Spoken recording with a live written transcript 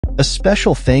A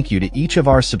special thank you to each of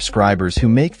our subscribers who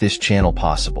make this channel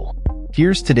possible.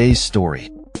 Here's today's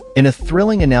story. In a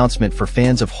thrilling announcement for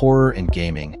fans of horror and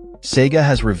gaming, Sega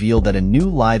has revealed that a new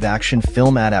live-action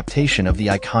film adaptation of the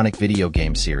iconic video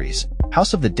game series,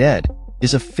 House of the Dead,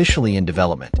 is officially in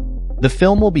development. The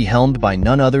film will be helmed by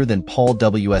none other than Paul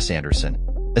W.S. Anderson,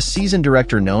 a seasoned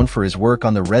director known for his work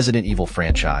on the Resident Evil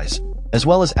franchise, as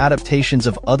well as adaptations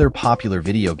of other popular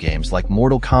video games like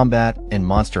Mortal Kombat and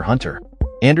Monster Hunter.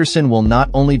 Anderson will not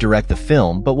only direct the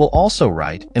film but will also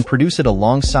write and produce it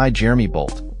alongside Jeremy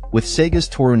Bolt, with Sega's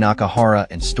Toru Nakahara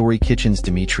and Story Kitchen's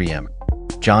Dimitri M.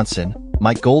 Johnson,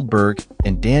 Mike Goldberg,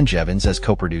 and Dan Jevons as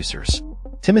co-producers.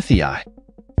 Timothy I.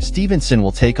 Stevenson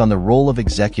will take on the role of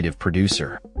executive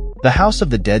producer. The House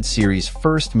of the Dead series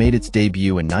first made its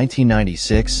debut in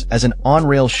 1996 as an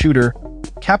on-rail shooter,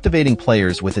 captivating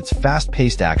players with its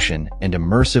fast-paced action and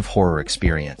immersive horror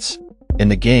experience. In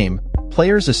the game,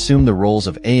 players assume the roles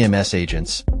of AMS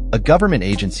agents, a government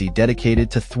agency dedicated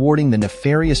to thwarting the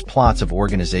nefarious plots of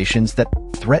organizations that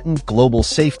threaten global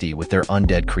safety with their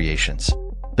undead creations.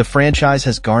 The franchise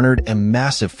has garnered a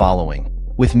massive following,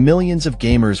 with millions of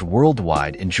gamers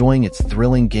worldwide enjoying its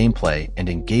thrilling gameplay and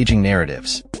engaging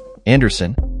narratives.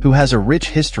 Anderson, who has a rich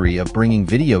history of bringing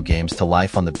video games to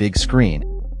life on the big screen,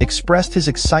 expressed his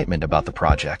excitement about the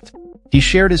project. He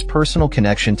shared his personal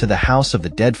connection to the House of the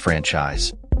Dead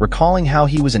franchise, recalling how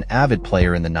he was an avid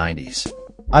player in the 90s.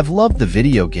 "I've loved the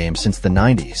video game since the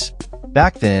 90s.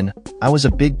 Back then, I was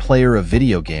a big player of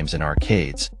video games in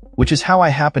arcades, which is how I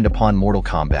happened upon Mortal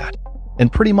Kombat.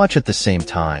 And pretty much at the same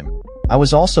time, I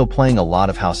was also playing a lot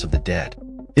of House of the Dead.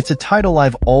 It's a title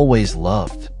I've always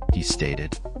loved," he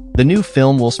stated. The new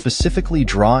film will specifically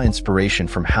draw inspiration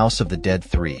from House of the Dead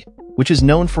 3, which is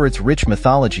known for its rich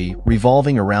mythology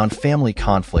revolving around family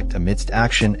conflict amidst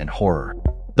action and horror.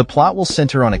 The plot will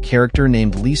center on a character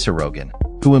named Lisa Rogan,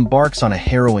 who embarks on a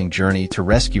harrowing journey to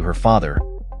rescue her father,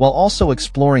 while also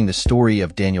exploring the story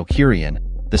of Daniel Curian,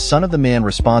 the son of the man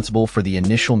responsible for the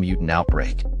initial mutant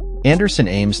outbreak. Anderson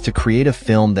aims to create a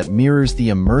film that mirrors the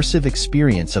immersive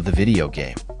experience of the video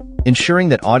game, ensuring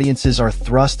that audiences are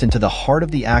thrust into the heart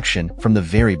of the action from the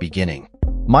very beginning.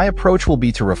 "My approach will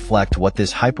be to reflect what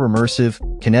this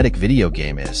hyper-immersive, kinetic video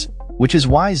game is, which is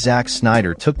why Zack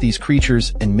Snyder took these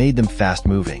creatures and made them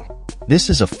fast-moving.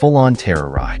 This is a full-on terror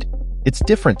ride. It's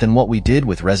different than what we did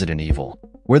with Resident Evil,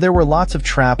 where there were lots of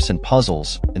traps and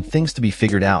puzzles and things to be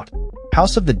figured out.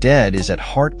 House of the Dead is at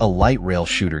heart a light rail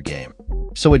shooter game,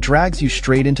 so it drags you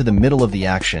straight into the middle of the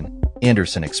action,"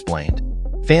 Anderson explained.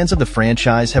 Fans of the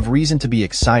franchise have reason to be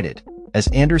excited, as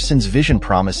Anderson's vision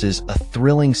promises a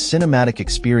thrilling cinematic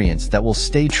experience that will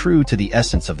stay true to the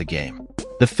essence of the game.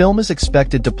 The film is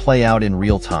expected to play out in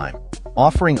real time,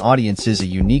 offering audiences a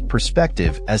unique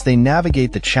perspective as they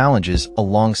navigate the challenges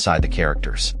alongside the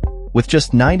characters. With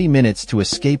just 90 minutes to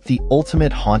escape the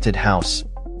ultimate haunted house,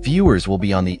 viewers will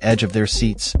be on the edge of their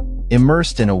seats,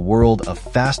 immersed in a world of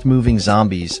fast-moving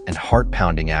zombies and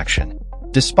heart-pounding action.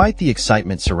 Despite the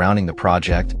excitement surrounding the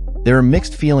project, there are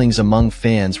mixed feelings among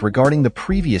fans regarding the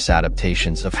previous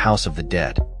adaptations of House of the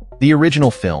Dead. The original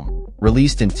film,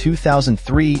 released in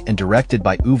 2003 and directed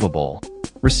by Uwe Boll,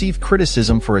 received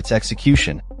criticism for its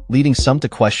execution, leading some to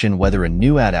question whether a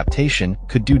new adaptation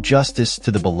could do justice to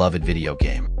the beloved video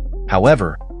game.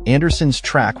 However, Anderson's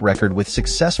track record with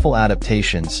successful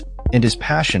adaptations and his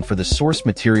passion for the source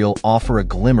material offer a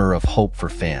glimmer of hope for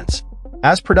fans.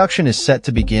 As production is set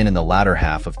to begin in the latter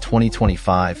half of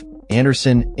 2025,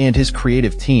 Anderson and his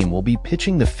creative team will be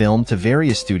pitching the film to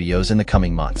various studios in the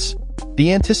coming months.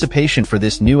 The anticipation for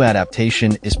this new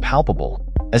adaptation is palpable,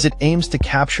 as it aims to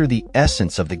capture the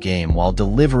essence of the game while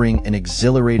delivering an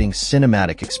exhilarating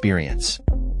cinematic experience.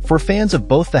 For fans of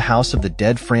both the House of the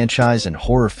Dead franchise and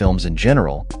horror films in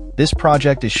general, this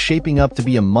project is shaping up to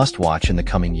be a must-watch in the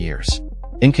coming years.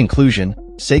 In conclusion,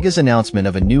 Sega's announcement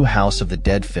of a new House of the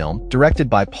Dead film, directed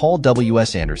by Paul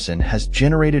W.S. Anderson, has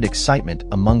generated excitement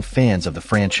among fans of the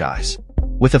franchise.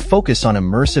 With a focus on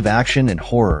immersive action and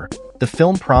horror, the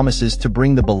film promises to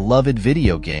bring the beloved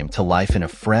video game to life in a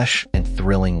fresh and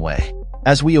thrilling way.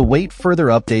 As we await further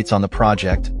updates on the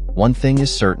project, one thing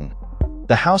is certain.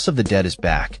 The House of the Dead is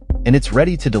back, and it's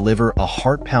ready to deliver a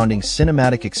heart-pounding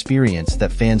cinematic experience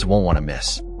that fans won't want to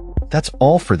miss. That's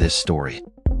all for this story.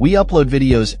 We upload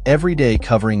videos every day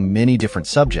covering many different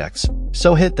subjects,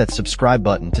 so hit that subscribe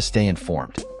button to stay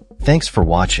informed. Thanks for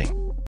watching.